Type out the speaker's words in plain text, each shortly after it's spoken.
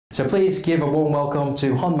So please give a warm welcome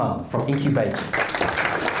to Honma from Incubate.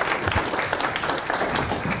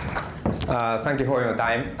 Thank you for your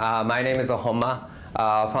time. My name is Honma,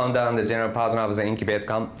 founder and general partner of the Incubate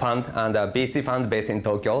fund and a VC fund based in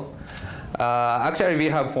Tokyo. Actually, we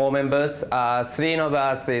have 4 members. 3 of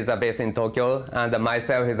us is based in Tokyo, and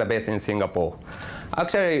myself is based in Singapore.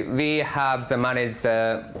 Actually, we have managed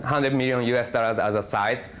 $100 million US as a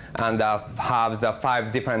size and have the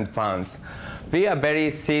 5 different funds. We are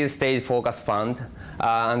very seed stage focused fund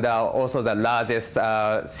and also the largest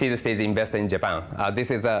seed stage investor in Japan. This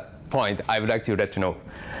is a point I would like to let you know.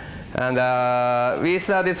 And we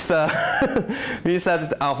started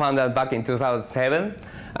our fund back in 2007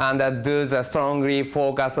 and do the strongly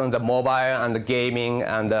focus on the mobile and the gaming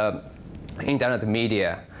and internet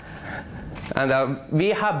media. And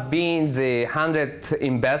we have been the 100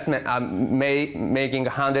 investment, making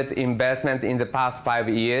 100 investment in the past 5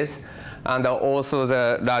 years, and also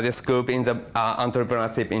the largest group in the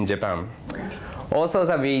entrepreneurship in Japan. Also,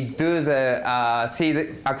 we do the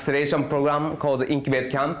seed acceleration program called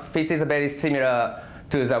Incubate Camp, which is very similar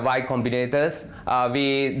to the Y Combinators.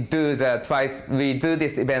 We do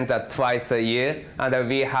this event twice a year, and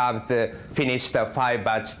we have finished 5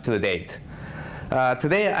 batches to date.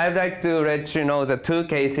 Today, I'd like to let you know the 2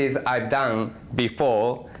 cases I've done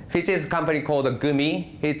before, which is a company called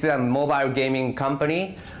Gumi. It's a mobile gaming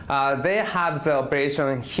company. They have the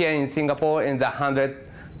operation here in Singapore in the 100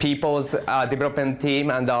 people's development team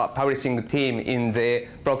and publishing team in the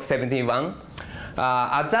Block 71.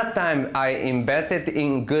 At that time, I invested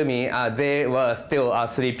in Gumi. They were still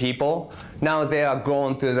 3 people. Now they are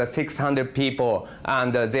grown to the 600 people,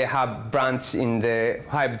 and they have branch in the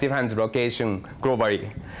 5 different locations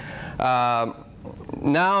globally.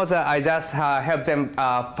 Now I just help them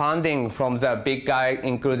funding from the big guy,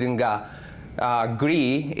 including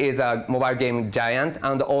Gree is a mobile game giant,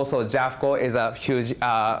 and also Jafco is a huge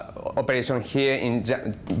operation here in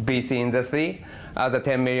VC industry as a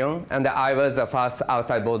 10 million, and I was the first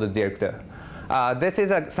outside board director. This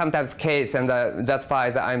is sometimes case, and that's why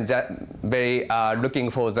I'm very looking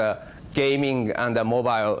for the gaming and the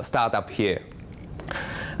mobile startup here.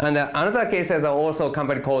 And another case is also a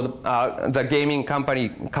company called the gaming company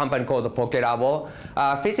called Pokelabo,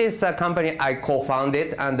 which is a company I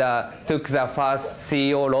co-founded and took the first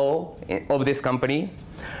CEO role of this company.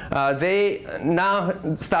 They now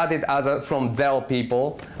started from 0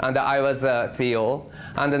 people, and I was a CEO.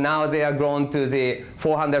 And now they are grown to the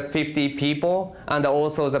 450 people, and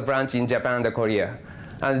also the branch in Japan and Korea.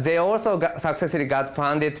 And they also successfully got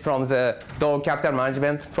funded from the Dole Capital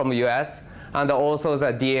Management from US. And also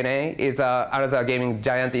the DNA is another gaming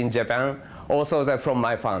giant in Japan, also from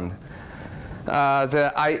my fund.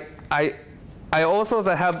 I also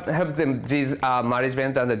help them these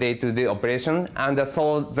management and the day-to-day operation, and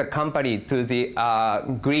sold the company to the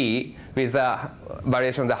Gree with a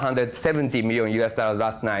valuation of $170 million US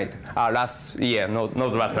last year, not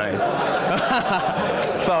last night.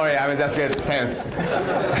 Sorry, I was just getting tense.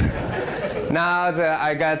 Now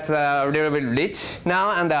I got a little bit rich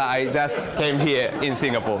now, and I just came here in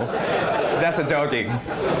Singapore. Just joking.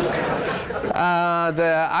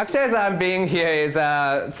 Actually, I'm being here is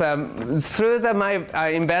through my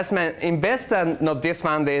investor of this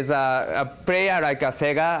fund is a player like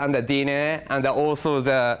Sega and the DNA, and also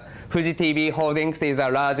the Fuji TV Holdings is the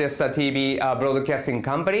largest TV broadcasting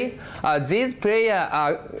company. These players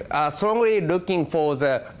are strongly looking for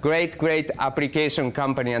the great application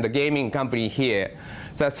company and the gaming company here.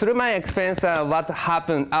 So through my experience, what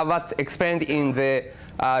explained in the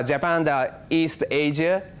Japan and East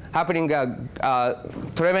Asia, happening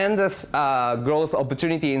tremendous growth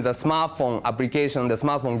opportunity in the smartphone application, the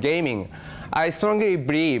smartphone gaming. I strongly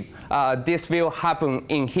believe this will happen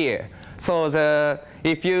in here. So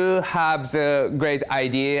if you have the great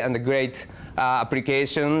idea and the great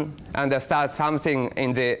application and start something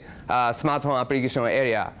in the smartphone application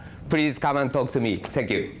area, please come and talk to me. Thank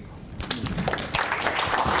you.